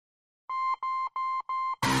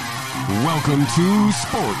Welcome to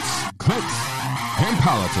Sports, Clicks, and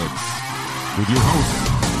Politics with your hosts,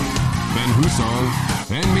 Ben Husong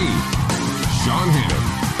and me, Sean Hannon.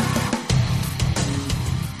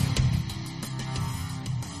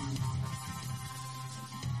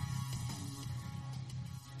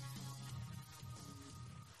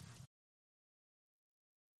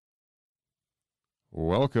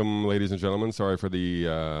 Welcome, ladies and gentlemen. Sorry for the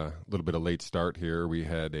little bit of late start here. We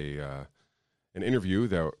had an interview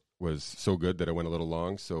that was so good that it went a little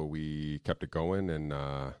long, so we kept it going, and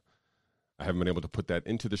I haven't been able to put that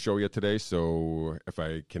into the show yet today, so if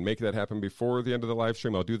I can make that happen before the end of the live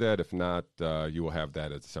stream, I'll do that. If not, you will have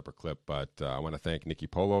that as a separate clip, but I want to thank Nikki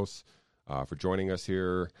Polos for joining us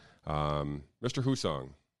here. Mr.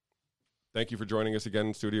 Husong, thank you for joining us again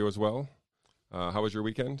in studio as well. How was your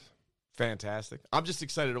weekend? Fantastic. I'm just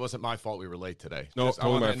excited it wasn't my fault we were late today. No, I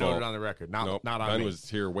totally want my to fault. note it on the record. Not on Ben me. was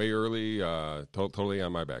here way early, totally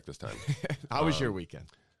on my back this time. How was your weekend?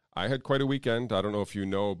 I had quite a weekend. I don't know if you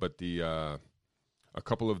know, but a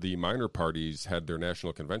couple of the minor parties had their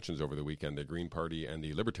national conventions over the weekend, the Green Party and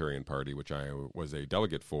the Libertarian Party, which I was a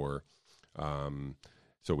delegate for.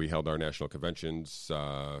 So we held our national conventions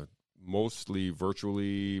mostly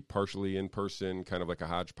virtually, partially in person, kind of like a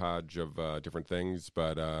hodgepodge of different things.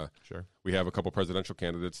 But Sure. We have a couple presidential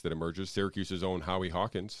candidates that emerges. Syracuse's own Howie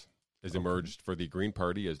Hawkins has emerged for the Green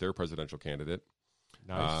Party as their presidential candidate.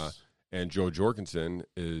 Nice. And Jo Jorgensen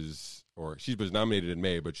she was nominated in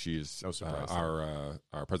May, but she's No surprise.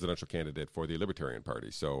 our presidential candidate for the Libertarian Party.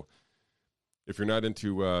 So if you're not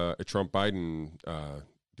into a Trump-Biden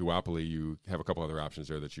duopoly, you have a couple other options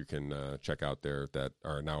there that you can check out there that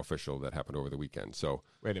are now official that happened over the weekend. So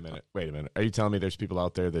Wait a minute. Are you telling me there's people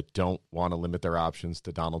out there that don't want to limit their options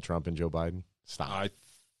to Donald Trump and Joe Biden? Stop. I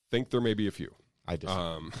think there may be a few. I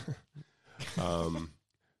disagree.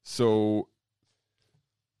 So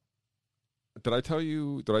did I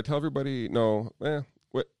tell everybody? No.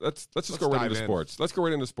 Let's just go right into sports. Let's go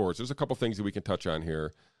right into sports. There's a couple things that we can touch on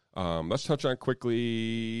here. Let's touch on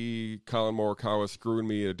quickly Collin Morikawa screwing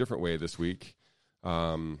me in a different way this week.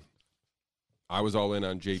 I was all in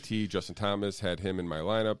on JT. Justin Thomas had him in my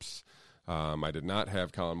lineups. I did not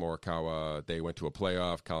have Collin Morikawa. They went to a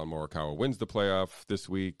playoff. Collin Morikawa wins the playoff this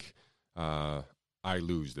week. I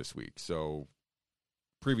lose this week. So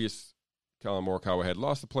previous Collin Morikawa had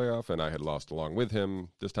lost the playoff, and I had lost along with him.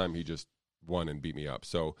 This time he just won and beat me up.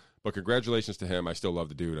 So, but congratulations to him. I still love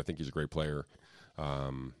the dude. I think he's a great player.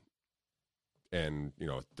 And you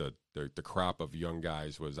know, the crop of young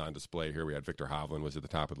guys was on display here. We had Victor Hovland was at the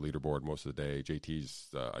top of the leaderboard most of the day. JT's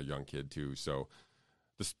a young kid too. So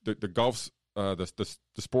the golf's the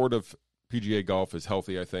sport of PGA golf is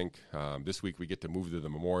healthy. I think this week we get to move to the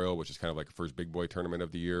Memorial, which is kind of like the first big boy tournament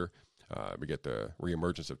of the year. We get the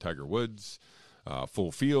reemergence of Tiger Woods,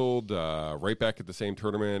 full field, right back at the same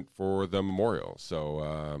tournament for the Memorial.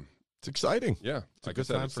 So it's exciting. Yeah, it's a good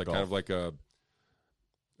time for golf. Kind of like a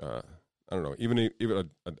I don't know, even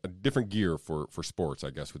a different gear for sports,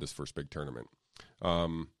 I guess, with this first big tournament.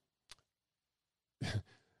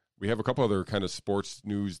 We have a couple other kind of sports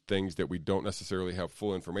news things that we don't necessarily have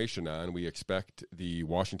full information on. We expect the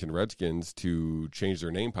Washington Redskins to change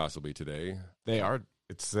their name possibly today. They are.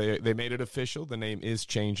 They made it official. The name is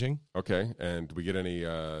changing. Okay, and do we get any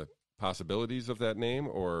possibilities of that name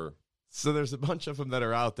or? So there's a bunch of them that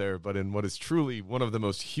are out there, but in what is truly one of the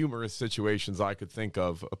most humorous situations I could think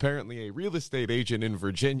of, apparently a real estate agent in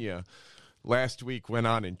Virginia last week went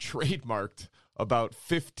on and trademarked about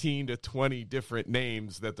 15 to 20 different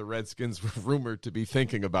names that the Redskins were rumored to be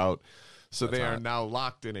thinking about. So they are now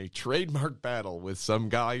locked in a trademark battle with some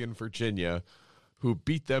guy in Virginia who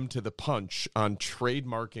beat them to the punch on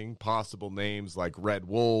trademarking possible names like Red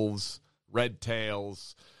Wolves, Red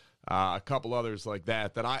Tails, a couple others like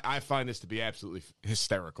that I find this to be absolutely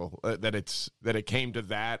hysterical, that it came to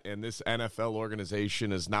that, and this NFL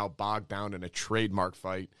organization is now bogged down in a trademark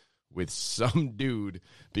fight with some dude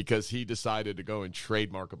because he decided to go and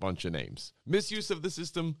trademark a bunch of names. Misuse of the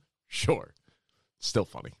system? Sure. Still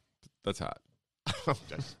funny. That's hot.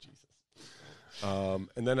 Jesus.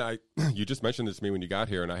 And then you just mentioned this to me when you got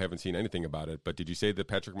here, and I haven't seen anything about it, but did you say that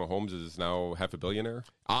Patrick Mahomes is now half a billionaire?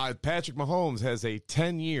 Patrick Mahomes has a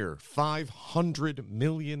 10-year, $500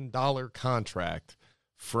 million contract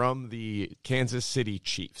from the Kansas City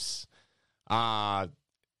Chiefs.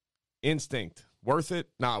 Instinct. Worth it?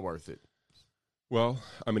 Not worth it. Well,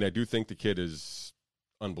 I mean, I do think the kid is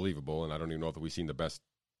unbelievable, and I don't even know if we've seen the best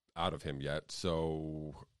out of him yet,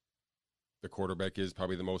 so the quarterback is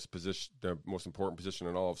probably the most important position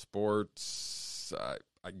in all of sports,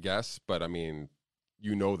 I guess. But, I mean,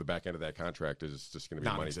 the back end of that contract is just going to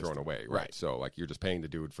be money thrown away, right? So like you're just paying the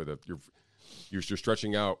dude for you're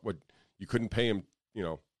stretching out what you couldn't pay him,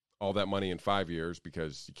 all that money in 5 years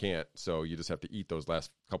because you can't. So you just have to eat those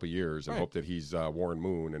last couple of years and hope that he's Warren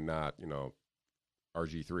Moon and not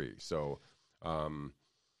RG3. So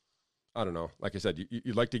I don't know. Like I said,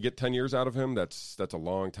 you'd like to get 10 years out of him. That's a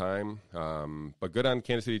long time. But good on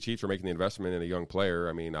Kansas City Chiefs for making the investment in a young player.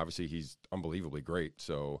 I mean, obviously he's unbelievably great.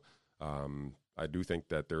 So I do think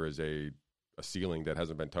that there is a ceiling that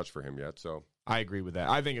hasn't been touched for him yet. So I agree with that.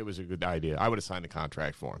 I think it was a good idea. I would have signed a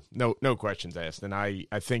contract for him. No questions asked. And I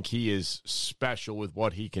think he is special with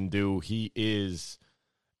what he can do. He is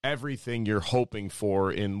everything you're hoping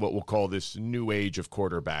for in what we'll call this new age of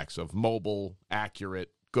quarterbacks, of mobile,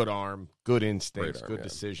 accurate, good arm, good instincts, good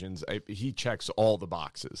decisions. He checks all the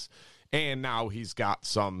boxes. And now he's got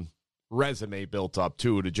some resume built up,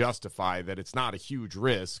 too, to justify that it's not a huge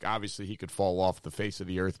risk. Obviously, he could fall off the face of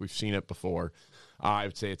the earth. We've seen it before. I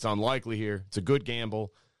would say it's unlikely here. It's a good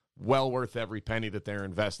gamble, well worth every penny that they're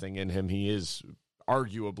investing in him. He is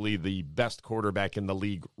arguably the best quarterback in the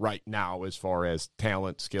league right now as far as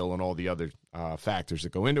talent, skill, and all the other factors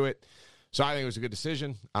that go into it. So I think it was a good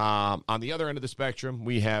decision. On the other end of the spectrum,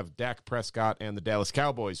 we have Dak Prescott and the Dallas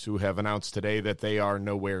Cowboys, who have announced today that they are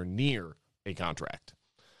nowhere near a contract.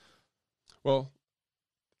 Well,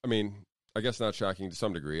 I mean, I guess not shocking to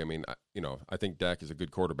some degree. I mean, I think Dak is a good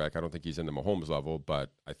quarterback. I don't think he's in the Mahomes level,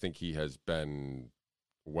 but I think he has been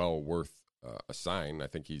well worth a sign. I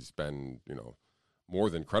think he's been, more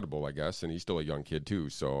than credible, I guess, and he's still a young kid too.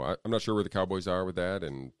 So I'm not sure where the Cowboys are with that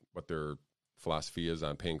and what their philosophy is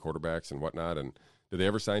on paying quarterbacks and whatnot. And did they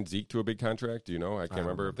ever sign Zeke to a big contract? Do you know? I can't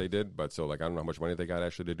remember if they did, but so I don't know how much money they got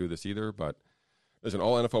actually to do this either. But listen,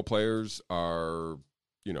 all NFL players are,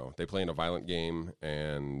 they play in a violent game,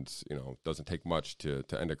 and doesn't take much to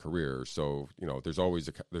end a career. So there's always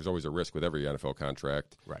a risk with every NFL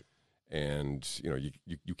contract, right? And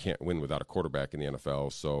you can't win without a quarterback in the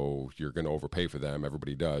NFL. So you're going to overpay for them.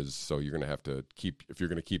 Everybody does. So you're going to have to if you're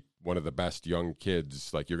going to keep one of the best young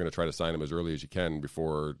kids, like you're going to try to sign him as early as you can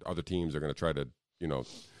before other teams are going to try to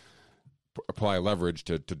apply leverage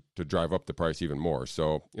to drive up the price even more.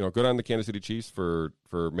 So good on the Kansas City Chiefs for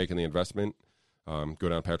making the investment.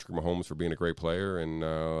 Good on Patrick Mahomes for being a great player, and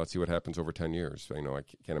let's see what happens over 10 years. I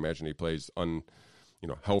can't imagine he plays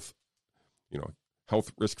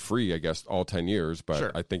health risk-free, I guess, all 10 years, but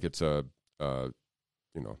sure. I think it's one of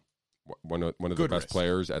the best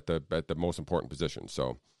players at the most important position.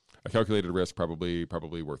 So a calculated risk,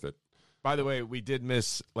 probably worth it. By the way, we did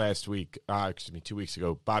miss last week, 2 weeks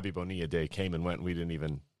ago, Bobby Bonilla Day came and went, and we didn't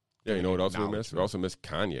even. Yeah, you know what else we missed? We also missed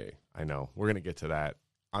Kanye. I know. We're going to get to that.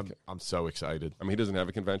 I'm so excited. I mean, he doesn't have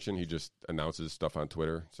a convention. He just announces stuff on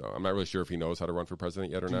Twitter. So I'm not really sure if he knows how to run for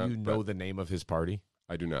president yet or not. Do you know the name of his party?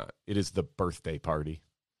 I do not. It is the birthday party.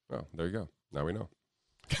 Oh, there you go. Now we know.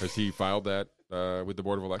 Has he filed that with the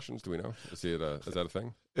Board of Elections? Do we know? Is that a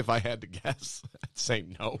thing? If I had to guess, I'd say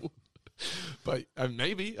no. But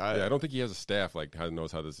maybe. I don't think he has a staff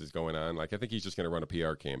knows how this is going on. I think he's just going to run a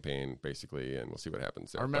PR campaign, basically, and we'll see what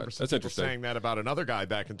happens there. I remember some people saying that about another guy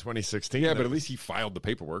back in 2016. Yeah, but at least he filed the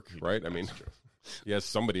paperwork, right? I mean, he has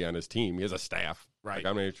somebody on his team. He has a staff. Right.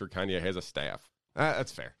 I'm not sure Kanye has a staff.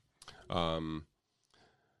 That's fair.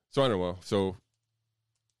 So I don't know. So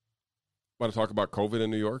want to talk about COVID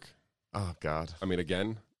in New York? Oh, God. I mean,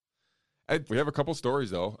 again. We have a couple stories,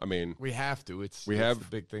 though. I mean, we have to. It's the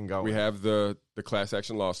big thing going. We have the class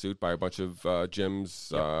action lawsuit by a bunch of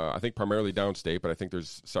gyms. Yep. I think primarily downstate, but I think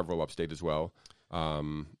there's several upstate as well.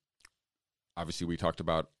 Obviously, we talked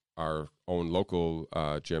about our own local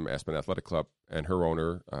gym, Aspen Athletic Club, and her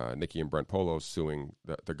owner, Nikki and Brent Polo, suing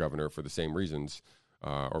the governor for the same reasons,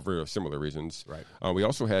 or very similar reasons. Right. We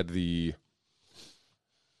also had the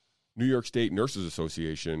New York State Nurses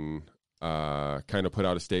Association kind of put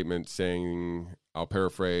out a statement saying, I'll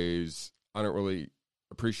paraphrase, I don't really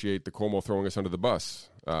appreciate the Cuomo throwing us under the bus.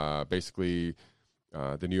 Basically,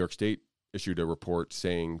 the New York State issued a report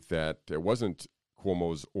saying that it wasn't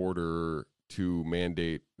Cuomo's order to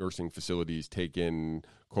mandate nursing facilities take in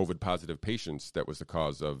COVID-positive patients that was the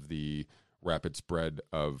cause of the rapid spread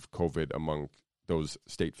of COVID among those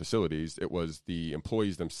state facilities. It was the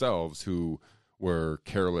employees themselves who were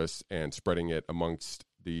careless and spreading it amongst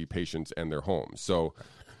the patients and their homes. So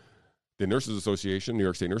the Nurses Association, New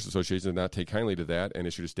York State Nurses Association, did not take kindly to that and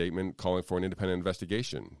issued a statement calling for an independent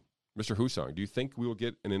investigation. Mr. Husong, do you think we will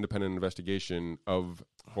get an independent investigation of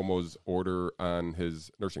Cuomo's order on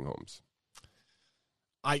his nursing homes?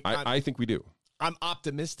 I think we do. I'm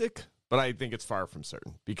optimistic, but I think it's far from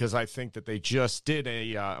certain because I think that they just did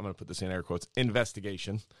I'm going to put this in air quotes,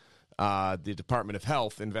 investigation The Department of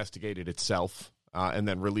Health investigated itself and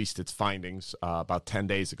then released its findings about 10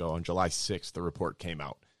 days ago. On July 6th, the report came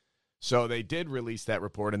out. So they did release that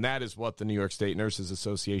report, and that is what the New York State Nurses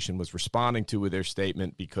Association was responding to with their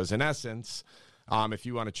statement, because in essence, if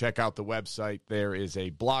you want to check out the website, there is a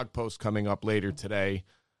blog post coming up later today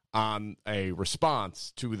on a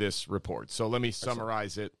response to this report. So let me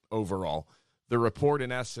summarize it overall. The report,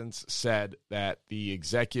 in essence, said that the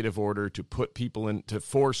executive order to put people in, to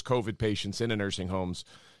force COVID patients into nursing homes,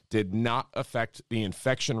 did not affect the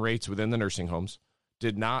infection rates within the nursing homes,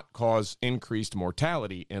 did not cause increased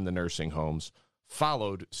mortality in the nursing homes,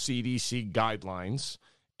 followed CDC guidelines,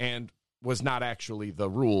 and was not actually the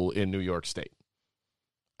rule in New York State.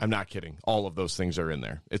 I'm not kidding. All of those things are in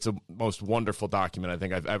there. It's a most wonderful document I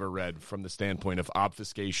think I've ever read from the standpoint of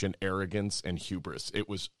obfuscation, arrogance, and hubris. It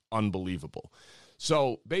was unbelievable.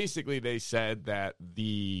 So basically they said that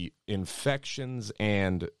the infections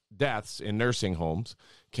and deaths in nursing homes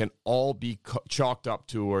can all be chalked up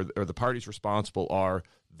to, or the parties responsible are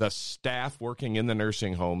the staff working in the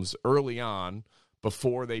nursing homes early on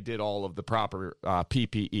before they did all of the proper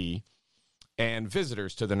PPE, and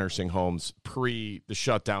visitors to the nursing homes pre the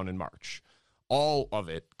shutdown in March. All of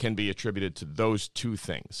it can be attributed to those two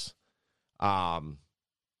things.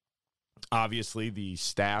 Obviously, the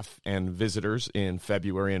staff and visitors in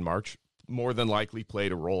February and March more than likely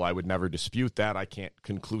played a role. I would never dispute that. I can't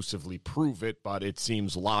conclusively prove it, but it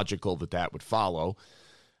seems logical that that would follow.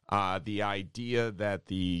 The idea that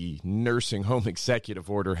the nursing home executive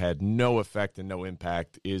order had no effect and no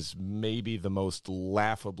impact is maybe the most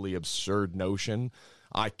laughably absurd notion.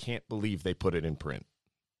 I can't believe they put it in print.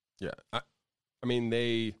 Yeah. I mean,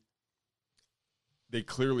 they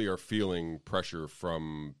clearly are feeling pressure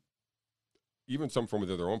from even some from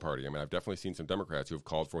within their own party. I mean, I've definitely seen some Democrats who have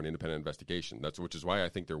called for an independent investigation. Which is why I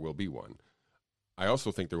think there will be one. I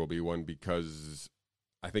also think there will be one because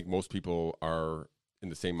I think most people are in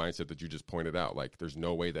the same mindset that you just pointed out. Like, there's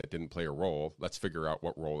no way that didn't play a role. Let's figure out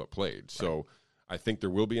what role it played. Right. So I think there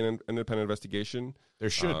will be an independent investigation. There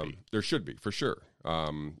should be. There should be, for sure.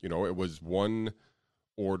 It was one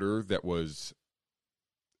order that was,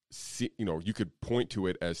 you could point to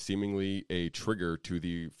it as seemingly a trigger to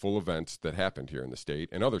the full events that happened here in the state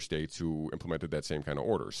and other states who implemented that same kind of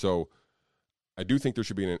order. So I do think there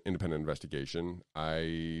should be an independent investigation.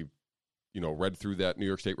 I read through that New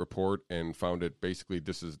York State report and found it basically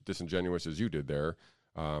disingenuous as you did there,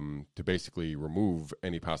 to basically remove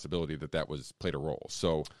any possibility that was played a role.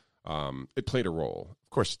 So it played a role. Of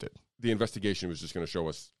course it did. The investigation was just going to show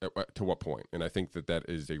us to what point. And I think that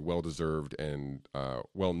is a well-deserved and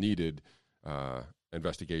well-needed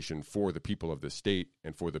investigation for the people of this state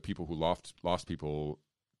and for the people who lost people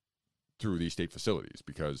through these state facilities,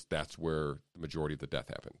 because that's where the majority of the death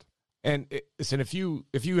happened. And listen, if you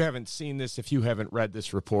haven't seen this, if you haven't read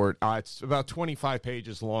this report, it's about 25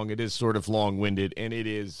 pages long. It is sort of long-winded, and it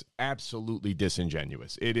is absolutely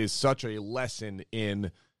disingenuous. It is such a lesson in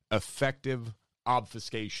effective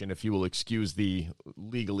obfuscation, if you will excuse the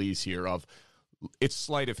legalese here, of it's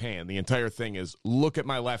sleight of hand. The entire thing is, look at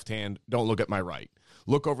my left hand, don't look at my right.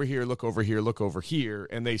 Look over here, look over here, look over here.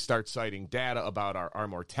 And they start citing data about our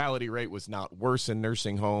mortality rate was not worse in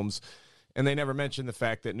nursing homes. And they never mention the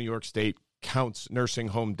fact that New York State counts nursing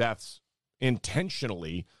home deaths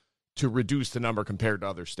intentionally to reduce the number compared to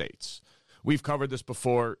other states. We've covered this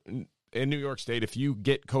before. In New York State, if you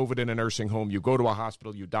get COVID in a nursing home, you go to a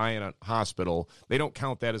hospital, you die in a hospital, they don't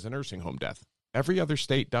count that as a nursing home death. Every other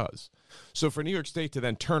state does. So for New York State to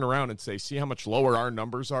then turn around and say, see how much lower our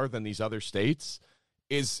numbers are than these other states,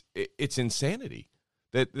 it's insanity.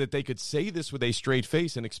 That they could say this with a straight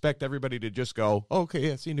face and expect everybody to just go, oh, okay,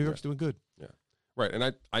 yeah, see, New York's doing good. Yeah, right.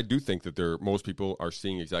 And I do think that most people are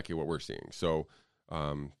seeing exactly what we're seeing. So,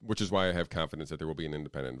 which is why I have confidence that there will be an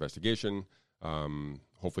independent investigation.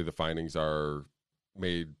 Hopefully the findings are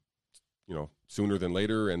made, sooner than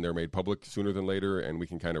later, and they're made public sooner than later, and we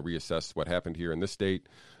can kind of reassess what happened here in this state,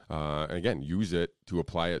 and again, use it to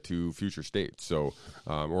apply it to future states. So,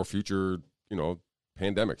 or future,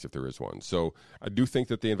 pandemics, if there is one. So I do think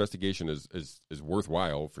that the investigation is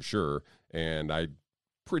worthwhile for sure, and I'm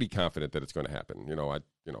pretty confident that it's going to happen.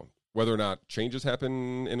 Whether or not changes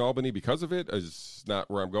happen in Albany because of it is not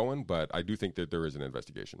where I'm going, but I do think that there is an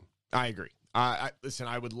investigation. I agree. Listen,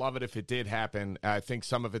 I would love it if it did happen. I think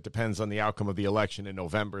some of it depends on the outcome of the election in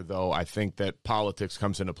November, though. I think that politics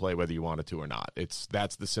comes into play whether you want it to or not.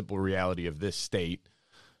 That's the simple reality of this state.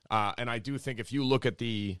 And I do think if you look at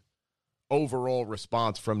the overall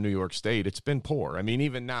response from New York State, it's been poor. I mean,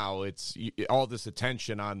 even now, it's all this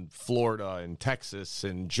attention on Florida and Texas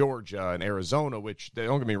and Georgia and Arizona, which,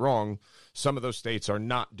 don't get me wrong, some of those states are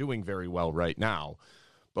not doing very well right now.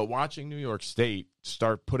 But watching New York State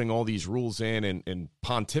start putting all these rules in and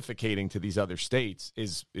pontificating to these other states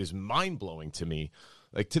is mind-blowing to me.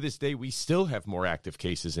 Like, to this day, we still have more active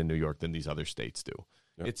cases in New York than these other states do.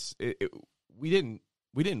 Yep. We didn't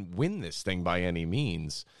win this thing by any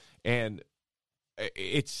means. And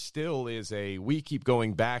it still is we keep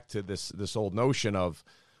going back to this old notion of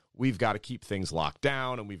we've got to keep things locked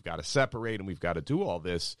down and we've got to separate and we've got to do all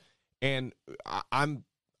this. And I'm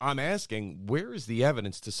asking, where is the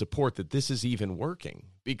evidence to support that this is even working?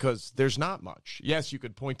 Because there's not much. Yes, you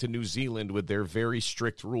could point to New Zealand with their very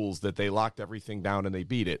strict rules that they locked everything down and they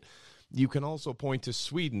beat it. You can also point to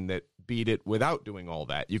Sweden that beat it without doing all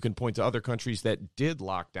that. You can point to other countries that did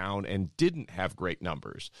lock down and didn't have great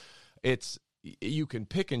numbers. You can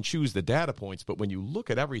pick and choose the data points, but when you look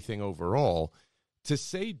at everything overall, to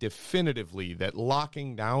say definitively that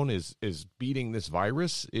locking down is beating this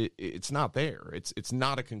virus, it's not there. It's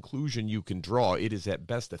not a conclusion you can draw. It is at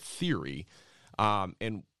best a theory.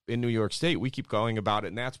 And in New York State, we keep going about it,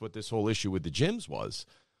 and that's what this whole issue with the gyms was.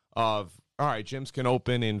 Of, all right, gyms can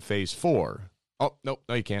open in phase 4. Oh, no,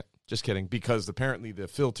 you can't. Just kidding. Because apparently the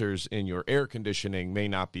filters in your air conditioning may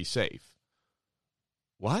not be safe.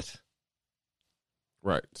 What?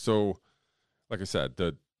 Right. So, like I said,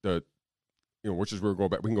 which is where we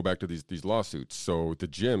can go back to these lawsuits. So the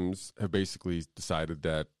gyms have basically decided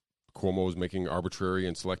that Cuomo is making arbitrary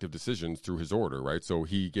and selective decisions through his order, right? So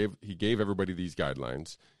he gave everybody these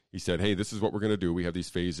guidelines. He said, hey, this is what we're going to do. We have these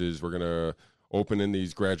phases. We're going to open in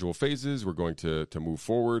these gradual phases. We're going to move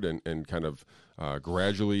forward and kind of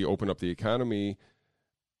gradually open up the economy.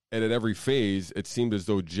 And at every phase, it seemed as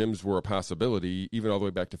though gyms were a possibility, even all the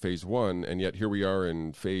way back to phase 1. And yet here we are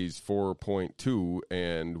in phase 4.2,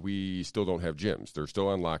 and we still don't have gyms. They're still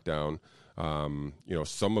on lockdown.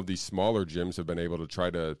 Some of these smaller gyms have been able to try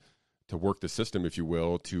to work the system, if you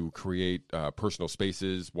will, to create personal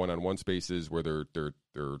spaces, one-on-one spaces where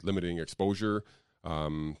they're limiting exposure.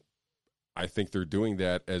 I think they're doing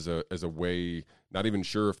that as a way. Not even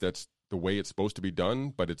sure if that's the way it's supposed to be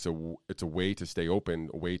done, but it's a way to stay open,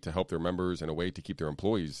 a way to help their members, and a way to keep their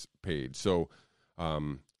employees paid. So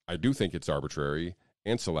I do think it's arbitrary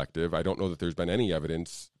and selective. I don't know that there's been any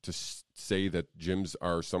evidence to say that gyms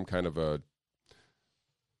are some kind of a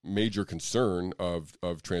major concern of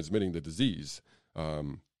transmitting the disease.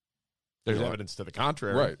 There's evidence to the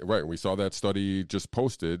contrary. Right. And we saw that study just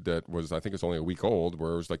posted that was, I think it's only a week old,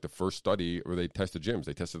 where it was like the first study where they tested gyms.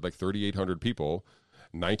 They tested like 3,800 people.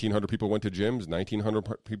 1,900 people went to gyms. 1,900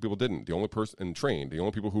 people didn't. The only person trained. The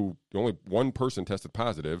only one person tested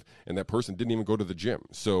positive, and that person didn't even go to the gym.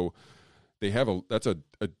 So that's a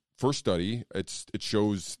first study. It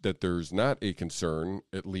shows that there's not a concern,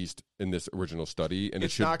 at least in this original study, and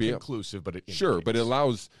it's it should not be conclusive, but sure. But it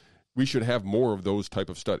allows. We should have more of those type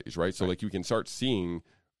of studies, right? So, like, you can start seeing,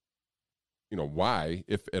 why,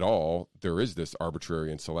 if at all, there is this arbitrary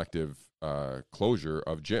and selective closure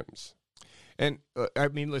of gyms. And,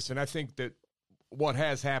 listen, I think that what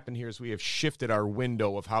has happened here is we have shifted our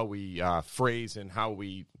window of how we phrase and how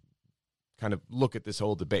we kind of look at this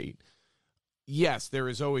whole debate. Yes, there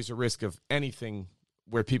is always a risk of anything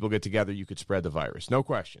where people get together, you could spread the virus, no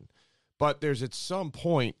question. But there's at some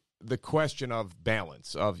point the question of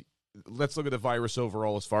balance of, let's look at the virus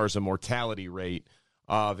overall as far as a mortality rate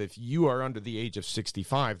of, if you are under the age of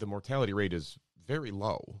 65, the mortality rate is very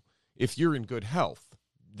low. If you're in good health,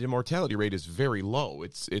 the mortality rate is very low.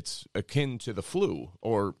 It's akin to the flu,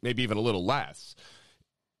 or maybe even a little less.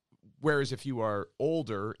 Whereas if you are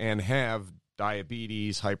older and have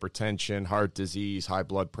diabetes, hypertension, heart disease, high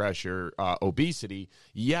blood pressure, obesity,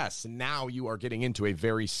 yes, now you are getting into a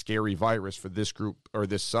very scary virus for this group or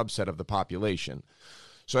this subset of the population.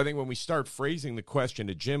 So I think when we start phrasing the question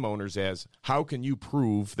to gym owners as, how can you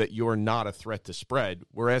prove that you're not a threat to spread,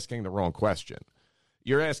 we're asking the wrong question.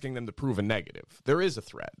 You're asking them to prove a negative. There is a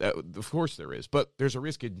threat. Of course there is. But there's a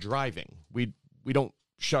risk in driving. We don't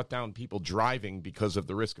shut down people driving because of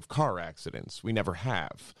the risk of car accidents. We never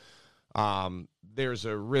have. There's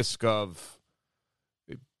a risk of...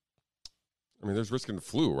 there's risk in the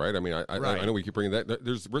flu, right? Right. I know we keep bringing that.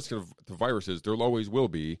 There's risk of the viruses. There always will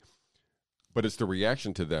be. But it's the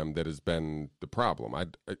reaction to them that has been the problem.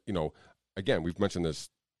 Again, we've mentioned this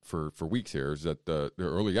for weeks here, is that the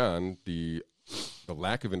early on, the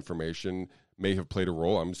lack of information may have played a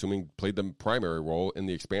role, I'm assuming played the primary role in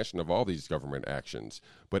the expansion of all these government actions.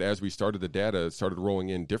 But as we started, the data started rolling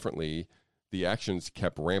in differently, the actions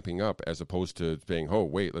kept ramping up as opposed to saying, oh,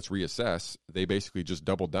 wait, let's reassess. They basically just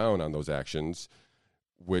doubled down on those actions,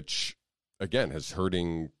 which, again, is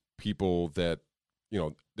hurting people that,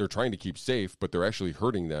 they're trying to keep safe, but they're actually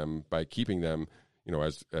hurting them by keeping them,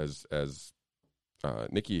 as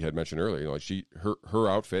Nikki had mentioned earlier, her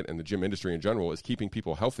outfit and the gym industry in general is keeping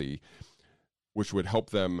people healthy, which would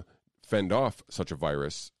help them fend off such a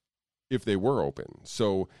virus if they were open.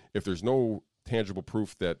 So if there's no tangible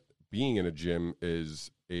proof that being in a gym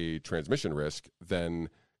is a transmission risk, then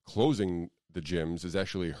closing the gyms is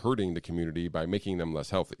actually hurting the community by making them less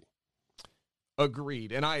healthy.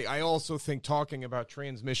 Agreed. And I also think talking about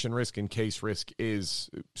transmission risk and case risk is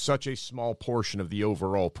such a small portion of the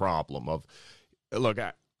overall problem of, look,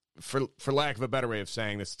 for lack of a better way of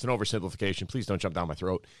saying this, it's an oversimplification. Please don't jump down my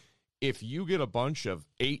throat. If you get a bunch of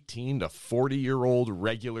 18 to 40-year-old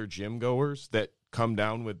regular gym goers that come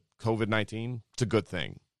down with COVID-19, it's a good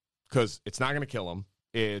thing because it's not going to kill them.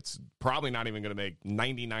 It's probably not even going to make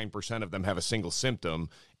 99% of them have a single symptom,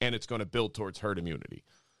 and it's going to build towards herd immunity.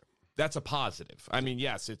 That's a positive. I mean,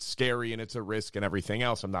 yes, it's scary and it's a risk and everything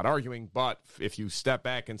else. I'm not arguing, but if you step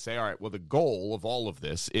back and say, all right, well, the goal of all of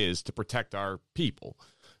this is to protect our people.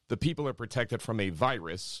 The people are protected from a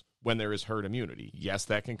virus when there is herd immunity. Yes,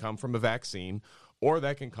 that can come from a vaccine, or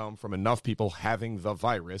that can come from enough people having the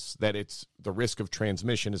virus that the risk of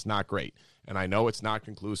transmission is not great. And I know it's not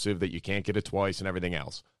conclusive, that you can't get it twice and everything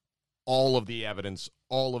else. All of the evidence,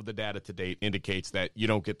 all of the data to date indicates that you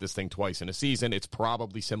don't get this thing twice in a season. It's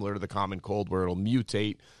probably similar to the common cold where it'll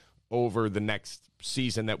mutate over the next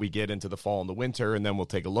season that we get into the fall and the winter, and then we'll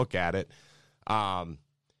take a look at it.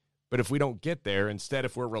 But if we don't get there, instead,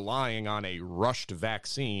 if we're relying on a rushed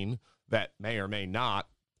vaccine that may or may not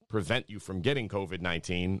prevent you from getting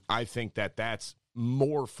COVID-19, I think that that's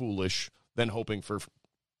more foolish than hoping for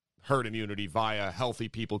herd immunity via healthy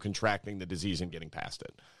people contracting the disease and getting past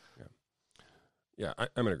it. Yeah,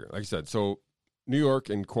 I'm going to agree. Like I said, so New York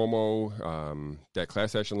and Cuomo, that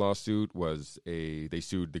class action lawsuit was they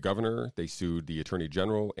sued the governor, they sued the attorney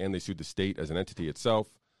general, and they sued the state as an entity itself,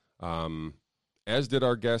 as did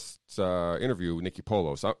our guest's interview, Nikki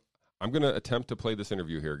Polo. So I'm going to attempt to play this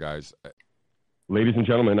interview here, guys. Ladies and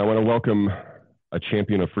gentlemen, I want to welcome a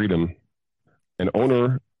champion of freedom, a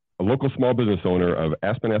local small business owner of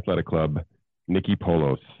Aspen Athletic Club, Nikki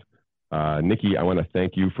Polos. Nikki, I want to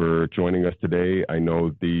thank you for joining us today. I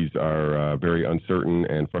know these are very uncertain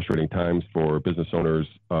and frustrating times for business owners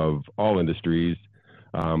of all industries,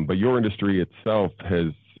 but your industry itself has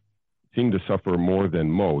seemed to suffer more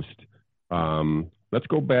than most. Let's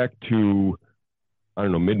go back to,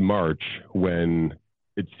 mid-March, when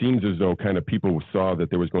it seems as though kind of people saw that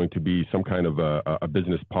there was going to be some kind of a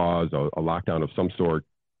business pause, a lockdown of some sort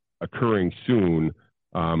occurring soon.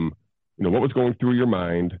 What was going through your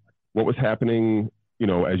mind? What was happening,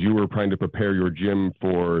 as you were trying to prepare your gym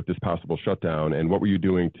for this possible shutdown, and what were you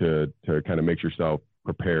doing to kind of make yourself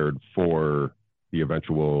prepared for the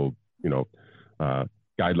eventual,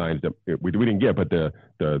 guidelines that we didn't get, but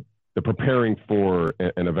the preparing for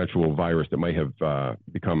an eventual virus that might have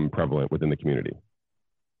become prevalent within the community?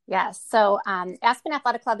 Yes. So Aspen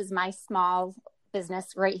Athletic Club is my small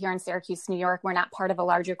business right here in Syracuse, New York. We're not part of a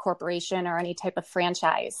larger corporation or any type of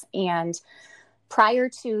franchise. And prior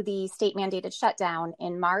to the state mandated shutdown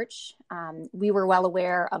in March, we were well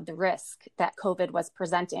aware of the risk that COVID was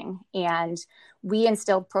presenting. And we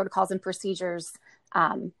instilled protocols and procedures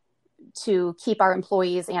to keep our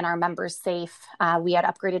employees and our members safe. We had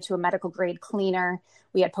upgraded to a medical grade cleaner.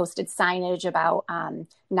 We had posted signage about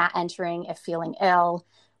not entering if feeling ill.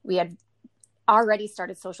 We had already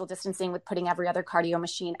started social distancing with putting every other cardio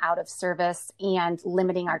machine out of service and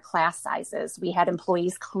limiting our class sizes. We had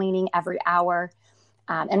employees cleaning every hour.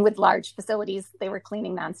 And with large facilities, they were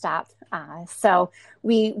cleaning nonstop. So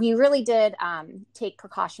we really did take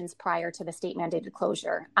precautions prior to the state mandated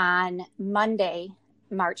closure. On Monday,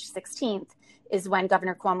 March 16th, is when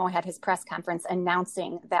Governor Cuomo had his press conference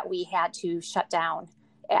announcing that we had to shut down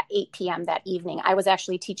at 8 p.m. that evening. I was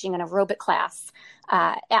actually teaching an aerobic class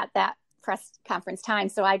at that press conference time,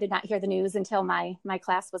 so I did not hear the news until my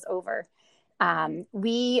class was over.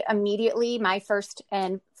 We immediately, my first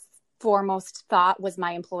and foremost thought was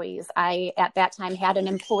my employees. I, at that time, had an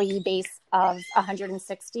employee base of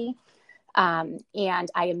 160, and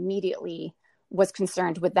I immediately was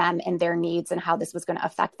concerned with them and their needs and how this was going to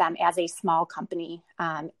affect them as a small company,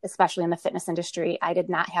 especially in the fitness industry. I did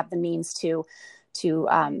not have the means to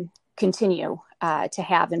continue to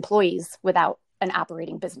have employees without an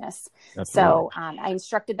operating business. Absolutely. So I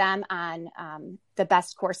instructed them on the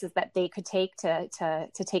best courses that they could take to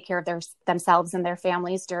take care of themselves and their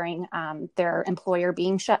families during their employer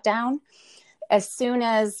being shut down. As soon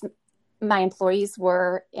as my employees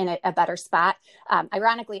were in a better spot,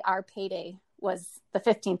 ironically, our payday was the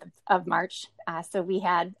 15th of March. So we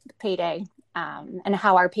had payday, and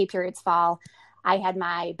how our pay periods fall. I had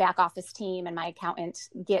my back office team and my accountant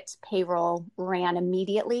get payroll ran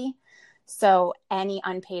immediately. So any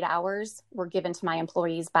unpaid hours were given to my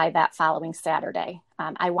employees by that following Saturday.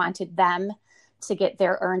 I wanted them to get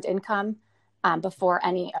their earned income before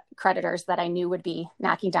any creditors that I knew would be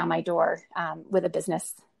knocking down my door with a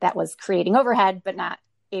business that was creating overhead but not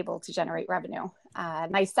able to generate revenue.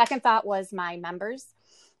 My second thought was my members.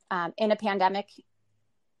 In a pandemic,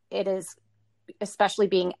 it is, especially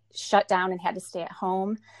being shut down and had to stay at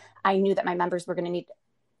home, I knew that my members were going to need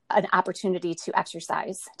an opportunity to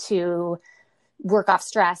exercise, to work off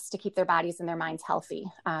stress, to keep their bodies and their minds healthy.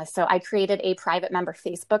 So I created a private member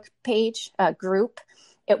Facebook page, group.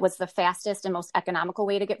 It was the fastest and most economical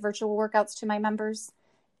way to get virtual workouts to my members.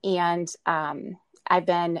 And I've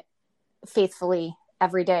been faithfully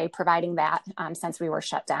every day providing that since we were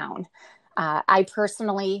shut down. I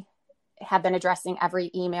personally have been addressing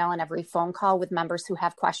every email and every phone call with members who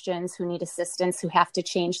have questions, who need assistance, who have to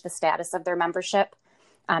change the status of their membership.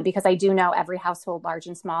 Because I do know every household, large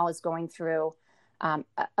and small, is going through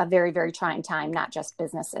a very, very trying time, not just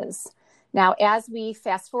businesses. Now, as we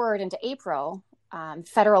fast forward into April,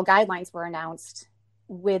 federal guidelines were announced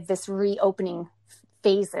with this reopening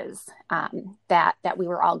phases that we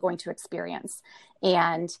were all going to experience.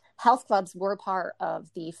 And health clubs were part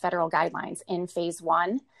of the federal guidelines in phase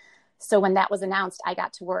 1. So when that was announced, I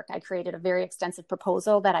got to work. I created a very extensive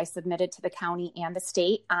proposal that I submitted to the county and the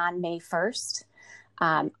state on May 1st.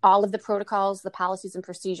 All of the protocols, the policies and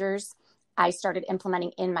procedures, I started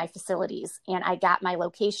implementing in my facilities, and I got my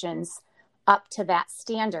locations up to that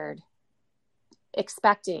standard,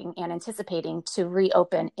 expecting and anticipating to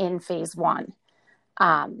reopen in phase 1.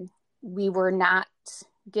 We were not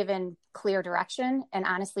given clear direction. And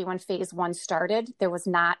honestly, when phase 1 started, there was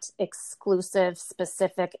not exclusive,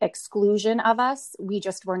 specific exclusion of us. We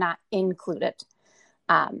just were not included.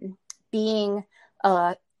 Being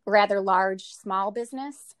a rather large, small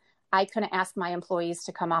business, I couldn't ask my employees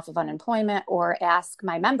to come off of unemployment or ask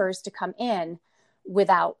my members to come in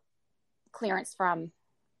without clearance from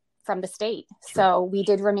the state. Sure. So we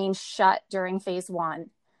did remain shut during phase 1.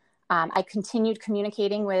 I continued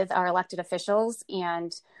communicating with our elected officials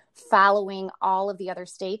and following all of the other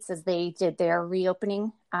states as they did their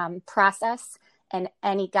reopening process and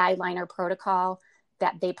any guideline or protocol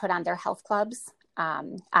that they put on their health clubs.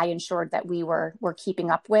 I ensured that we were keeping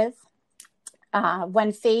up with.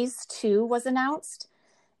 When phase 2 was announced,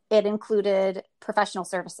 it included professional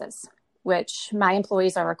services, which my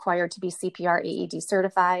employees are required to be CPR AED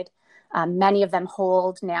certified. Many of them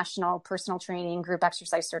hold national personal training, group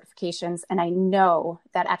exercise certifications, and I know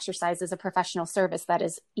that exercise is a professional service that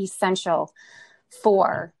is essential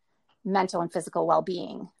for mental and physical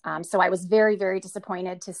well-being. So I was very, very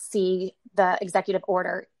disappointed to see the executive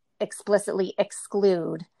order explicitly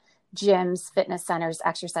exclude gyms, fitness centers,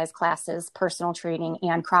 exercise classes, personal training,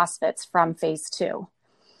 and CrossFits from phase 2.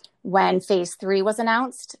 When phase 3 was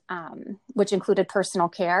announced, which included personal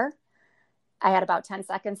care, I had about 10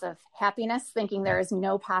 seconds of happiness, thinking there is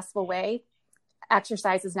no possible way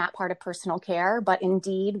exercise is not part of personal care. But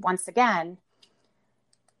indeed, once again,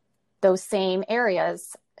 those same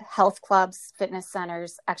areas, health clubs, fitness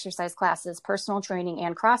centers, exercise classes, personal training,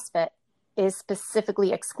 and CrossFit, is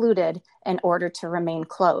specifically excluded in order to remain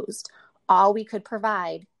closed. All we could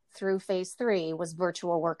provide through phase 3 was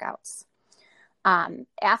virtual workouts.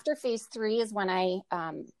 After phase 3 is when I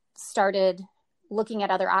started looking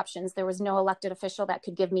at other options. There was no elected official that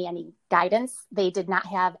could give me any guidance. They did not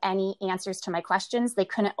have any answers to my questions. They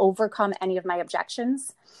couldn't overcome any of my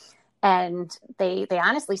objections. And they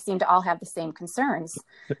honestly seemed to all have the same concerns.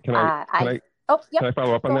 Can I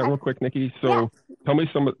follow up on that real quick, Nikki? So yeah. Tell me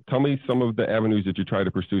some of the avenues that you try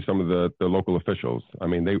to pursue some of the local officials. I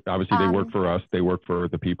mean, they obviously they work for us, they work for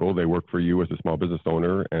the people, they work for you as a small business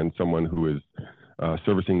owner and someone who is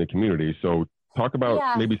servicing the community. So talk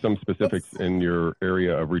about maybe some specifics in your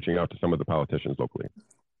area of reaching out to some of the politicians locally.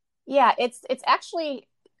 Yeah, it's actually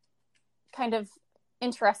kind of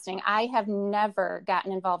interesting. I have never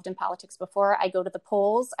gotten involved in politics before. I go to the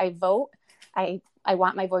polls, I vote, I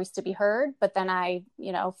want my voice to be heard, but then I,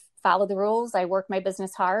 follow the rules. I work my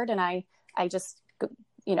business hard, and I just,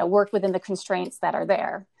 work within the constraints that are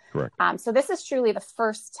there. Correct. So this is truly the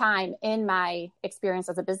first time in my experience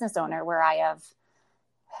as a business owner where I have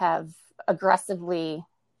have aggressively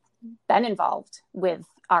been involved with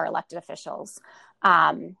our elected officials.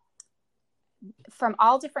 From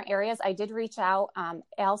all different areas, I did reach out.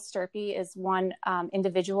 Al Sturpey is one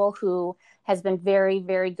individual who has been very,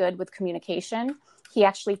 very good with communication. He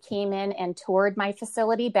actually came in and toured my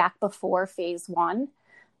facility back before phase 1.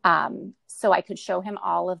 So I could show him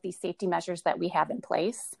all of the safety measures that we have in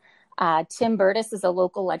place. Tim Burtis is a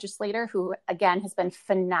local legislator who, again, has been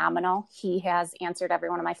phenomenal. He has answered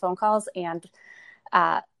every one of my phone calls and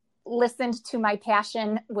listened to my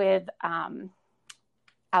passion without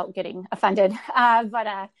getting offended.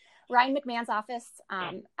 But Ryan McMahon's office,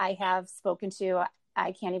 I have spoken to,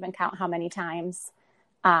 I can't even count how many times.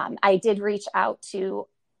 I did reach out to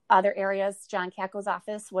other areas. John Cacco's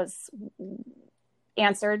office was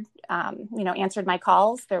answered my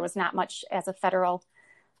calls. There was not much as a federal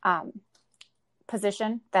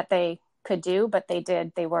position that they could do, but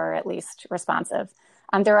they were at least responsive.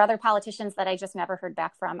 There are other politicians that I just never heard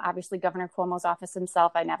back from. Obviously, Governor Cuomo's office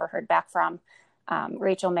himself, I never heard back from.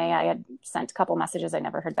 Rachel May, I had sent a couple messages I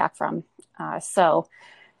never heard back from. So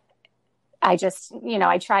I just,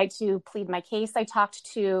 I tried to plead my case. I talked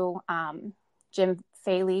to Jim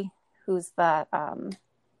Faley, who's the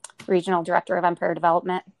regional director of Empire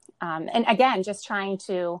Development. And again, just trying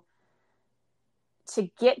to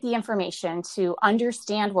get the information, to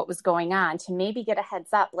understand what was going on, to maybe get a heads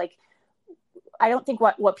up. Like, I don't think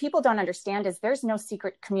what people don't understand is there's no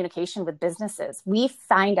secret communication with businesses. We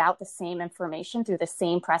find out the same information through the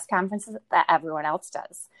same press conferences that everyone else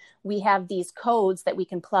does. We have these codes that we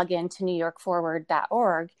can plug into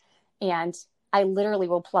newyorkforward.org, and I literally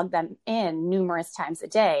will plug them in numerous times a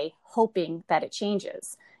day, hoping that it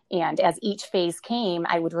changes. And as each phase came,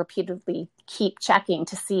 I would repeatedly keep checking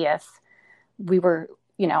to see if we were,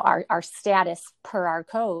 our status per our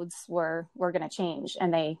codes were going to change,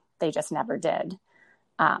 and they just never did.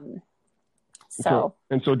 It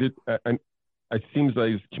seems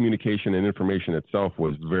like communication and information itself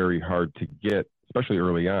was very hard to get, especially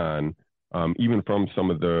early on, even from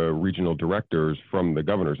some of the regional directors from the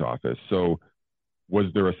governor's office. So was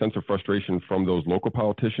there a sense of frustration from those local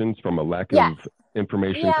politicians from a lack of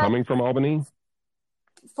information coming from Albany?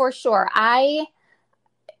 For sure. I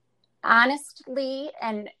honestly,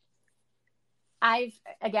 and I've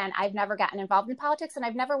never gotten involved in politics, and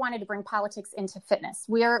I've never wanted to bring politics into fitness.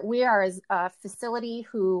 We are a facility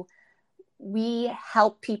who we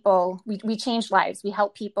help people, we change lives. We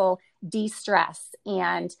help people de-stress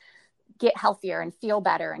and get healthier and feel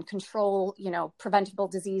better and control, preventable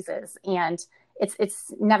diseases. And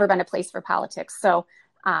it's never been a place for politics. So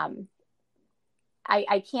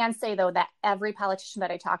I can say, though, that every politician that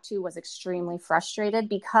I talked to was extremely frustrated,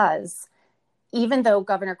 because even though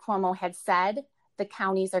Governor Cuomo had said the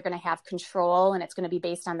counties are going to have control and it's going to be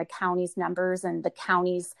based on the county's numbers and the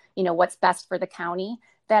county's, what's best for the county,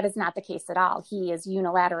 that is not the case at all. He is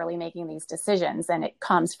unilaterally making these decisions, and it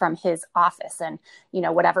comes from his office. And,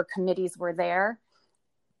 whatever committees were there,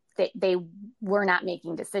 they were not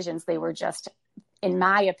making decisions. They were just, in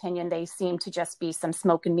my opinion, they seem to just be some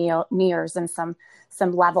smoke and mirrors and some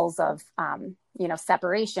levels of,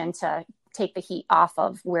 separation to take the heat off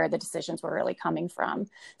of where the decisions were really coming from.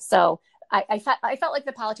 So I felt like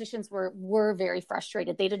the politicians were very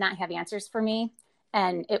frustrated. They did not have answers for me.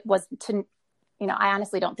 And it was I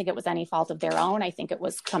honestly don't think it was any fault of their own. I think it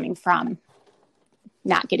was coming from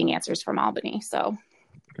not getting answers from Albany. So.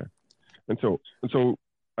 Okay. And so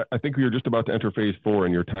I think we were just about to enter phase 4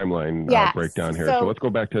 in your timeline breakdown here. So let's go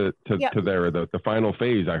back to there. The final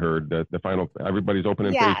phase, I heard that the final, everybody's open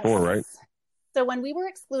in phase 4, right? So when we were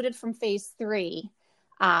excluded from phase 3,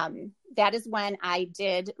 that is when I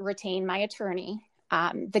did retain my attorney.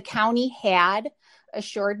 The county had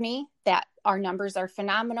assured me that our numbers are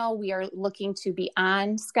phenomenal. We are looking to be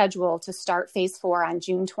on schedule to start phase 4 on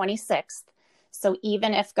June 26th. So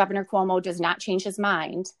even if Governor Cuomo does not change his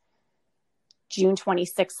mind, June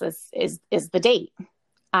 26th is the date.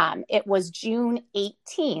 It was June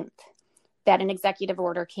 18th that an executive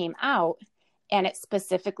order came out, and it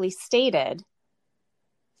specifically stated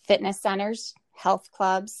fitness centers, health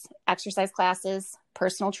clubs, exercise classes,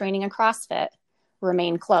 personal training, and CrossFit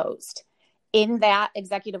remain closed. In that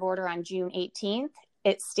executive order on June 18th,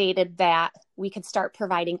 it stated that we could start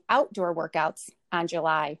providing outdoor workouts on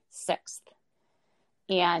July 6th.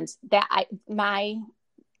 And that my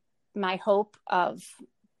hope of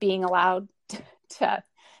being allowed to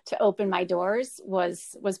open my doors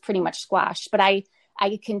was pretty much squashed. But I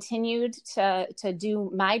continued to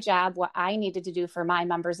do my job, what I needed to do for my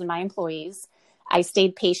members and my employees. I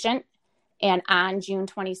stayed patient. And on June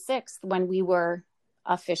 26th, when we were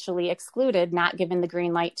officially excluded, not given the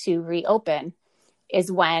green light to reopen,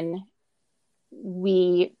 is when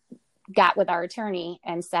we got with our attorney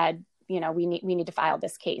and said, we need to file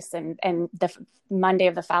this case. And the Monday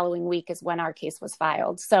of the following week is when our case was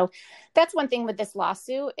filed. So that's one thing with this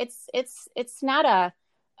lawsuit. It's not a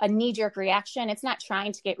knee-jerk reaction. It's not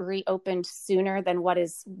trying to get reopened sooner than what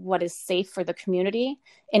is safe for the community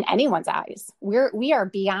in anyone's eyes. We are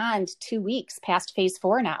beyond 2 weeks past phase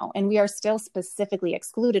 4 now, and we are still specifically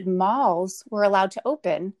excluded. Malls were allowed to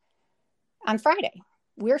open on Friday.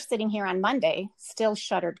 We're sitting here on Monday, still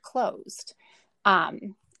shuttered closed.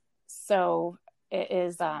 So it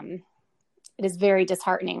is very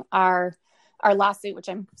disheartening. Our lawsuit, which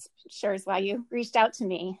I'm sure is why you reached out to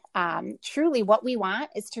me, truly what we want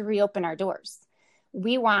is to reopen our doors.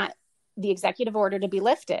 We want the executive order to be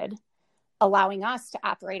lifted, allowing us to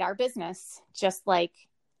operate our business just like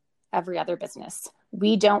every other business.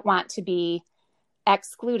 We don't want to be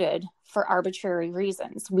excluded for arbitrary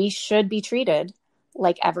reasons. We should be treated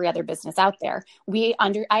like every other business out there.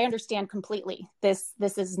 I understand completely. This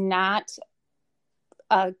is not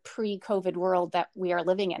a pre-COVID world that we are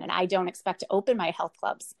living in. And I don't expect to open my health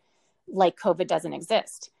clubs like COVID doesn't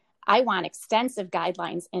exist. I want extensive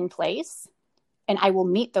guidelines in place, and I will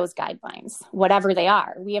meet those guidelines, whatever they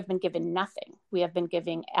are. We have been given nothing. We have been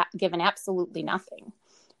given absolutely nothing.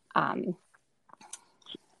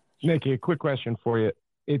 Nikki, a quick question for you.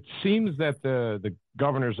 It seems that the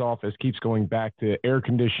governor's office keeps going back to air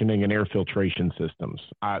conditioning and air filtration systems.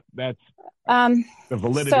 That's the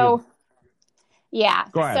validity. So, yeah.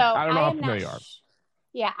 Go ahead. So I don't know how familiar you are.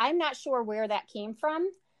 Yeah, I'm not sure where that came from.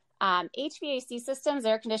 HVAC systems,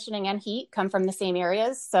 air conditioning and heat, come from the same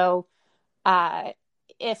areas. So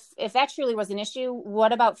if that truly was an issue,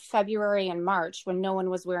 what about February and March when no one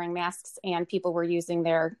was wearing masks and people were using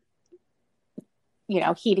their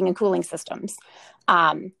heating and cooling systems?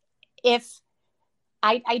 If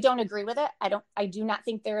I don't agree with it, I do not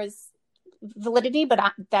think there is validity,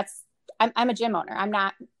 but I'm a gym owner. I'm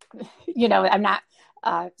not, I'm not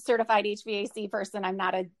a certified HVAC person. I'm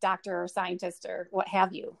not a doctor or scientist or what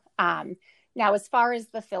have you. Now, as far as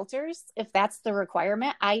the filters, if that's the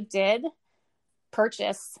requirement, I did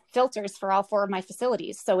purchase filters for all 4 of my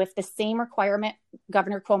facilities. So if the same requirement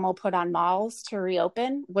Governor Cuomo put on malls to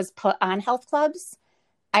reopen was put on health clubs,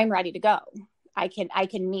 I'm ready to go. I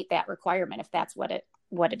can meet that requirement if that's what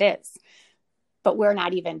it is. But we're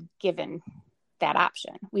not even given that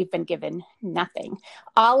option. We've been given nothing.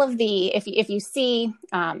 All of if you see,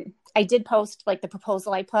 I did post like the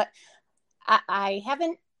proposal I put. I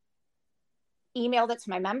haven't emailed it to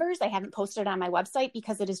my members. I haven't posted it on my website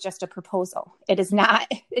because it is just a proposal. It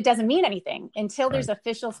doesn't mean anything until there's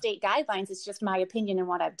official state guidelines. It's just my opinion and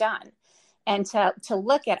what I've done. And to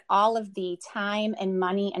look at all of the time and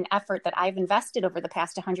money and effort that I've invested over the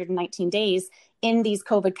past 119 days in these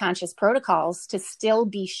COVID conscious protocols to still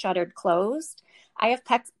be shuttered closed. I have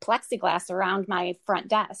plexiglass around my front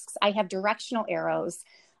desks. I have directional arrows.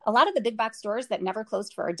 A lot of the big box stores that never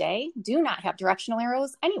closed for a day do not have directional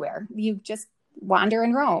arrows anywhere. You just wander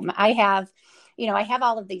and roam. I have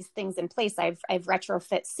all of these things in place. I've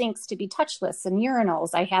retrofit sinks to be touchless and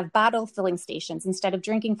urinals. I have bottle filling stations instead of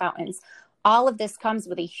drinking fountains. All of this comes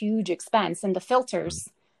with a huge expense, and the filters,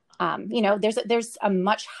 there's a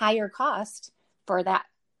much higher cost for that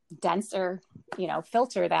denser,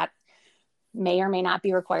 filter that may or may not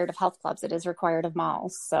be required of health clubs. It is required of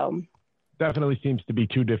malls. So definitely seems to be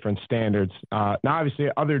 2 different standards. Now, obviously,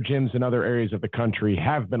 other gyms in other areas of the country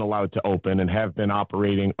have been allowed to open and have been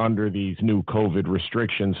operating under these new COVID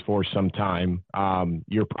restrictions for some time.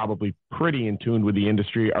 You're probably pretty in tune with the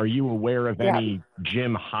industry. Are you aware of any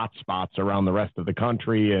gym hotspots around the rest of the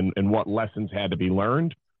country and what lessons had to be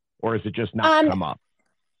learned? Or is it just not come up?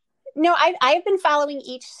 No, I've been following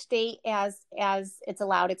each state as it's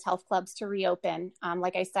allowed its health clubs to reopen.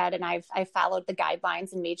 Like I said, and I've followed the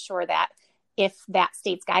guidelines and made sure that if that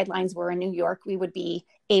state's guidelines were in New York, we would be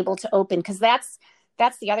able to open. Because that's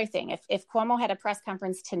the other thing. If Cuomo had a press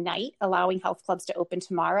conference tonight allowing health clubs to open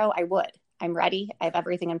tomorrow, I would. I'm ready. I have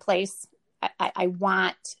everything in place. I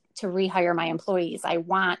want to rehire my employees. I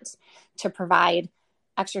want to provide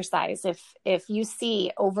exercise. If you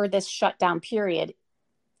see over this shutdown period,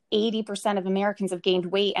 80% of Americans have gained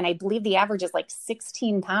weight. And I believe the average is like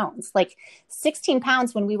 16 pounds,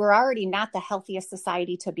 when we were already not the healthiest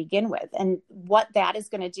society to begin with. And what that is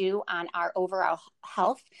going to do on our overall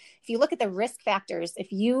health. If you look at the risk factors,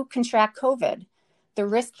 if you contract COVID, the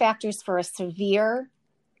risk factors for a severe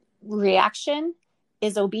reaction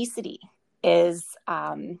is obesity, is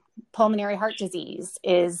pulmonary heart disease,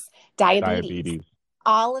 is diabetes.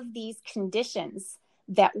 All of these conditions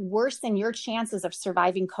that worsen your chances of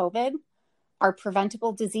surviving COVID are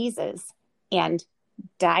preventable diseases. And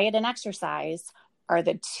diet and exercise are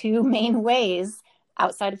the two main ways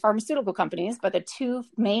outside of pharmaceutical companies, but the two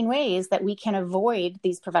main ways that we can avoid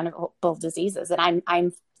these preventable diseases. And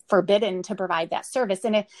I'm forbidden to provide that service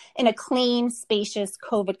in a clean, spacious,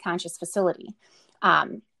 COVID conscious facility.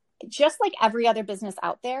 Just like every other business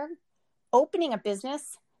out there, opening a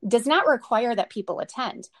business does not require that people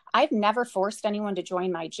attend. I've never forced anyone to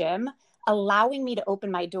join my gym. Allowing me to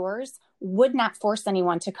open my doors would not force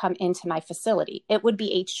anyone to come into my facility. It would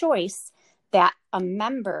be a choice that a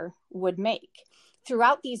member would make.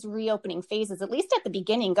 Throughout these reopening phases, at least at the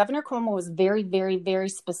beginning, Governor Cuomo was very, very, very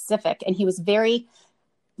specific, and he was very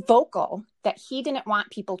vocal that he didn't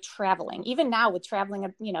want people traveling. Even now with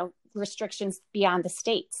traveling, restrictions beyond the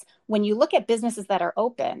states. When you look at businesses that are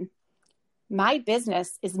open, my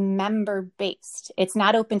business is member-based. It's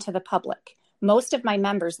not open to the public. Most of my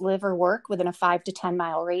members live or work within a 5 to 10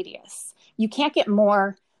 mile radius. You can't get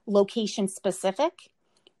more location specific.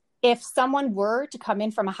 If someone were to come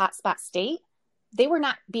in from a hotspot state, they would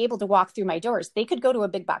not be able to walk through my doors. They could go to a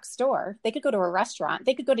big box store. They could go to a restaurant.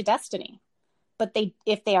 They could go to Destiny. But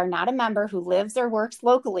if they are not a member who lives or works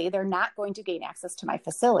locally, they're not going to gain access to my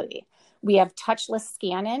facility. We have touchless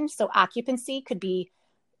scan-in, so occupancy could be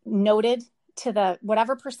noted to the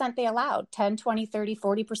whatever percent they allowed, 10, 20, 30,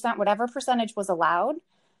 40%, whatever percentage was allowed.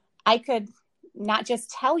 I could not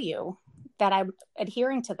just tell you that I'm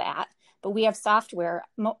adhering to that, but we have software,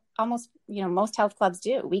 most health clubs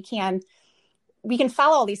do. We can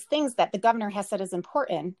follow all these things that the governor has said is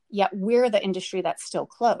important, yet we're the industry that's still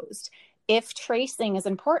closed. If tracing is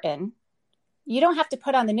important, you don't have to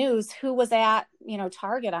put on the news who was at,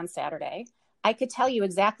 Target on Saturday. I could tell you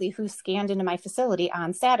exactly who scanned into my facility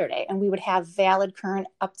on Saturday, and we would have valid, current,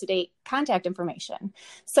 up-to-date contact information.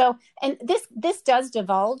 So, and this does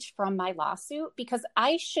divulge from my lawsuit because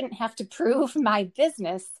I shouldn't have to prove my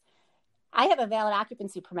business. I have a valid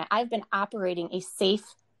occupancy permit. I've been operating a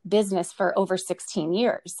safe business for over 16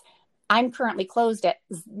 years. I'm currently closed at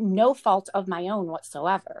no fault of my own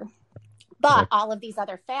whatsoever. But all of these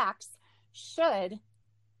other facts should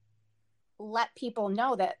let people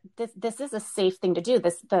know that this is a safe thing to do.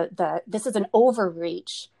 This is an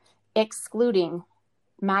overreach, excluding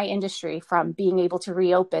my industry from being able to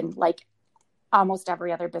reopen like almost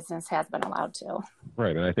every other business has been allowed to.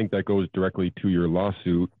 Right, and I think that goes directly to your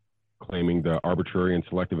lawsuit claiming the arbitrary and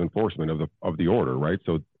selective enforcement of the order, right?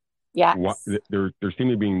 So yeah, there seemed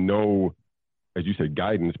to be no, as you said,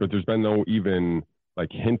 guidance, but there's been no even like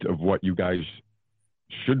hint of what you guys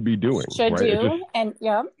should be doing. Should right? do, and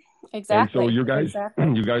yeah. Exactly. And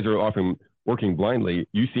so you guys are often working blindly.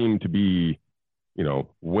 You seem to be,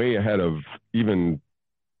 way ahead of even,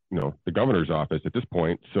 the governor's office at this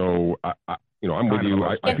point. So I'm with you.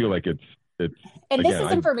 I feel like it's. And again,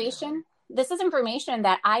 this is information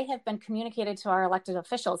that I have been communicated to our elected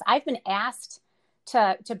officials. I've been asked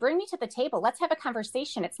to bring me to the table. Let's have a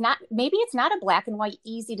conversation. Maybe it's not a black and white,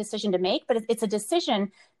 easy decision to make, but it's a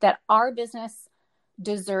decision that our business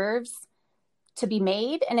deserves to be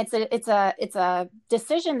made, and it's a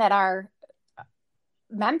decision that our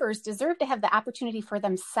members deserve to have the opportunity for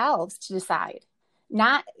themselves to decide.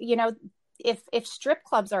 Not, if strip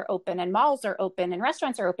clubs are open and malls are open and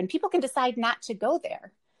restaurants are open, people can decide not to go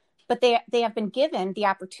there, but they have been given the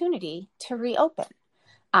opportunity to reopen.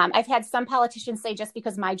 I've had some politicians say just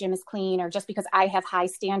because my gym is clean or just because I have high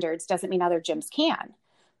standards doesn't mean other gyms can.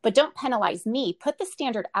 But don't penalize me. Put the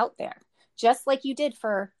standard out there, just like you did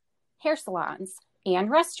for hair salons and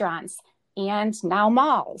restaurants and now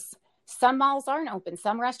malls. Some malls aren't open.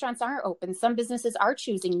 Some restaurants aren't open. Some businesses are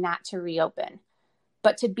choosing not to reopen.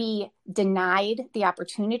 But to be denied the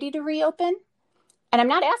opportunity to reopen, and I'm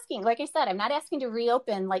not asking, like I said, I'm not asking to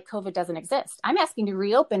reopen like COVID doesn't exist. I'm asking to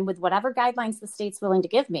reopen with whatever guidelines the state's willing to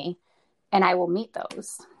give me, and I will meet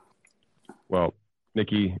those. Well,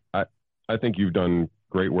 Nikki, I think you've done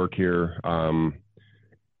great work here.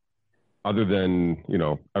 Other than,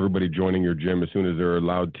 everybody joining your gym as soon as they're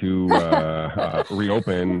allowed to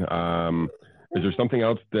reopen, is there something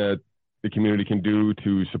else that the community can do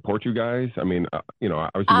to support you guys? I mean, obviously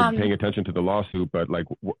we're paying attention to the lawsuit, but like,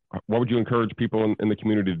 what would you encourage people in the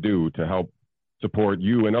community to do to help support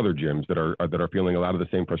you and other gyms that are feeling a lot of the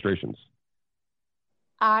same frustrations?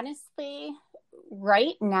 Honestly,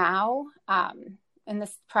 right now, and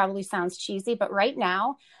this probably sounds cheesy, but right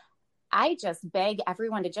now, I just beg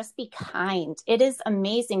everyone to just be kind. It is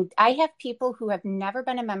amazing. I have people who have never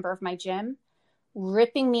been a member of my gym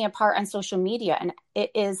ripping me apart on social media, and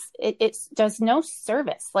it does no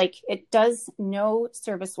service. Like, it does no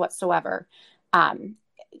service whatsoever.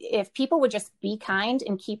 If people would just be kind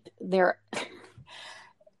and keep their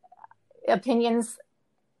opinions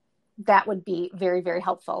that would be very, very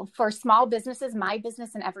helpful. For small businesses, my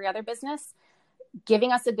business and every other business,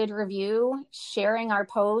 giving us a good review, sharing our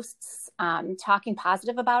posts, talking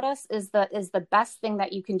positive about us is the best thing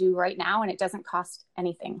that you can do right now, and it doesn't cost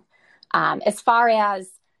anything. As far as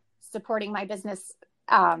supporting my business,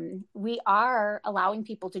 we are allowing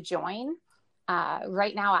people to join.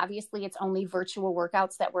 Right now, obviously, it's only virtual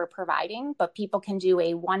workouts that we're providing, but people can do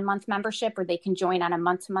a 1-month membership, or they can join on a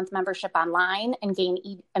month-to-month membership online and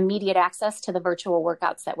gain immediate access to the virtual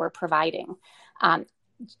workouts that we're providing.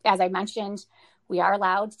 As I mentioned, we are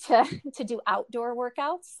allowed to do outdoor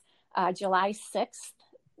workouts. July 6th,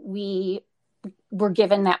 we were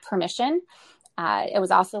given that permission. It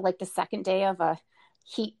was also like the second day of a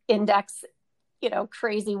heat index,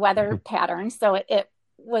 crazy weather pattern. So it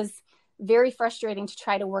was very frustrating to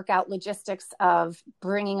try to work out logistics of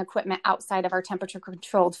bringing equipment outside of our temperature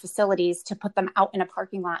controlled facilities to put them out in a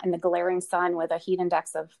parking lot in the glaring sun with a heat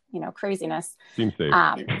index of, craziness. Seems safe.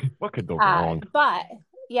 What could go wrong? But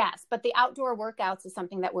the outdoor workouts is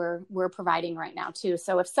something that we're providing right now too.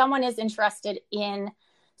 So if someone is interested in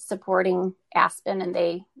supporting Aspen and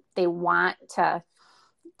they want to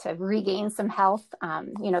regain some health,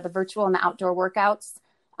 the virtual and the outdoor workouts,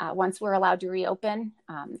 once we're allowed to reopen,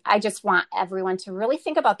 I just want everyone to really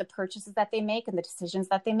think about the purchases that they make and the decisions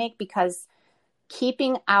that they make, because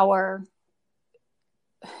keeping our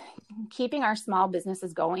small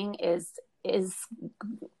businesses going is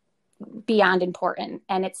beyond important.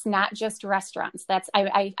 And it's not just restaurants.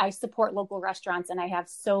 I support local restaurants, and I have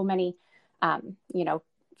so many,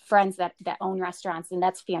 friends that own restaurants, and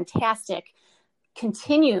that's fantastic.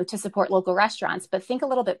 Continue to support local restaurants, but think a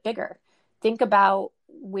little bit bigger. Think about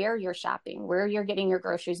where you're shopping, where you're getting your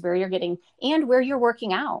groceries, where you're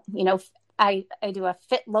working out. I do a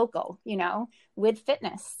fit local, with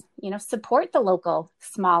fitness, support the local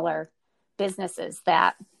smaller businesses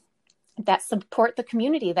that support the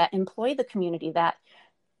community, that employ the community,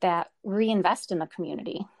 that reinvest in the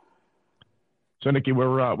community. So, Nikki,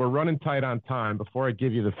 we're running tight on time. Before I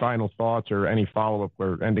give you the final thoughts or any follow-up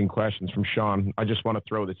or ending questions from Sean, I just want to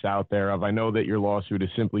throw this out there. I know that your lawsuit is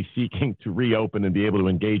simply seeking to reopen and be able to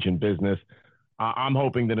engage in business. I'm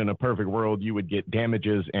hoping that in a perfect world, you would get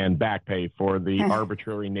damages and back pay for the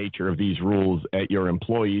arbitrary nature of these rules that your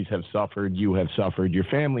employees have suffered, you have suffered, your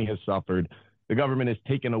family has suffered. The government has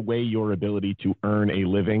taken away your ability to earn a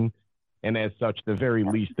living. And as such, the very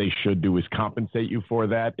least they should do is compensate you for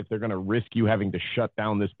that. If they're going to risk you having to shut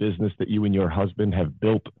down this business that you and your husband have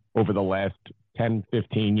built over the last 10,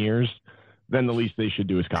 15 years, then the least they should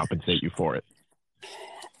do is compensate you for it.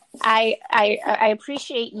 I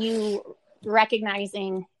appreciate you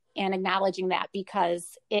recognizing and acknowledging that,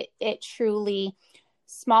 because it truly,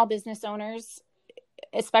 small business owners,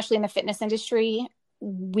 especially in the fitness industry,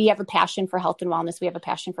 we have a passion for health and wellness. We have a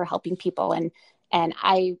passion for helping people. And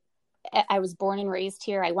I was born and raised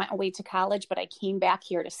here. I went away to college, but I came back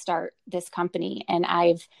here to start this company. And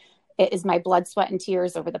it is my blood, sweat, and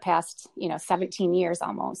tears over the past, 17 years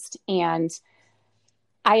almost. And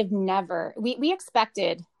I've never, we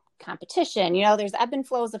expected competition. There's ebb and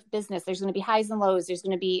flows of business. There's going to be highs and lows. There's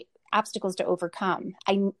going to be obstacles to overcome.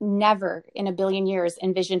 I never in a billion years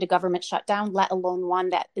envisioned a government shutdown, let alone one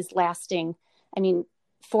that is lasting,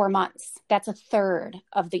 4 months. That's a third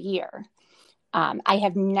of the year. I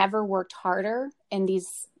have never worked harder in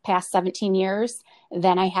these past 17 years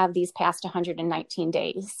than I have these past 119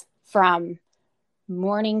 days, from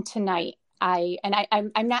morning to night.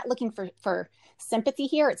 I'm not looking for sympathy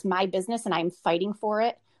here. It's my business, and I'm fighting for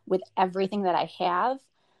it with everything that I have.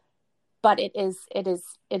 But it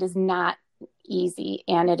is not easy,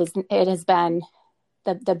 and it has been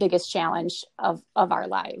the biggest challenge of our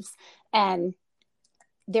lives. And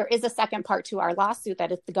there is a second part to our lawsuit,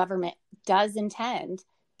 that if the government does intend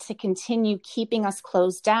to continue keeping us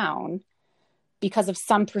closed down because of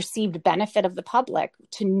some perceived benefit of the public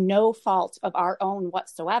to no fault of our own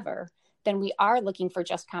whatsoever, then we are looking for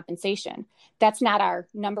just compensation. That's not our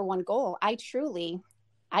number one goal. I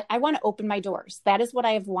want to open my doors. That is what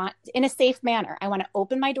I want in a safe manner. I want to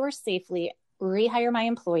open my doors safely, rehire my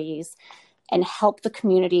employees, and help the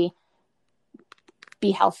community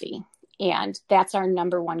be healthy. And that's our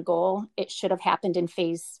number one goal. It should have happened in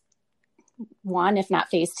phase 1, if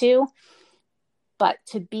not phase 2. But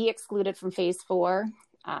to be excluded from phase 4,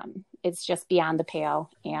 it's just beyond the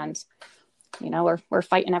pale. And, we're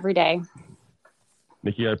fighting every day.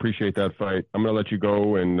 Nikki, I appreciate that fight. I'm going to let you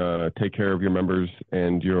go and take care of your members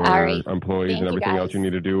and your employees and everything else you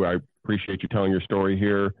need to do. I appreciate you telling your story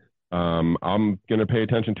here. I'm going to pay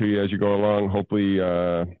attention to you as you go along. Hopefully,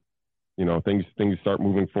 things start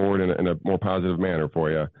moving forward in a more positive manner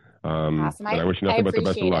for you. Awesome. I wish you nothing but the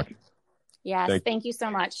best of luck. Yes. Thank you so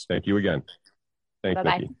much. Thank you again. Thanks,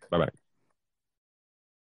 Bye-bye. Nikki. Bye-bye.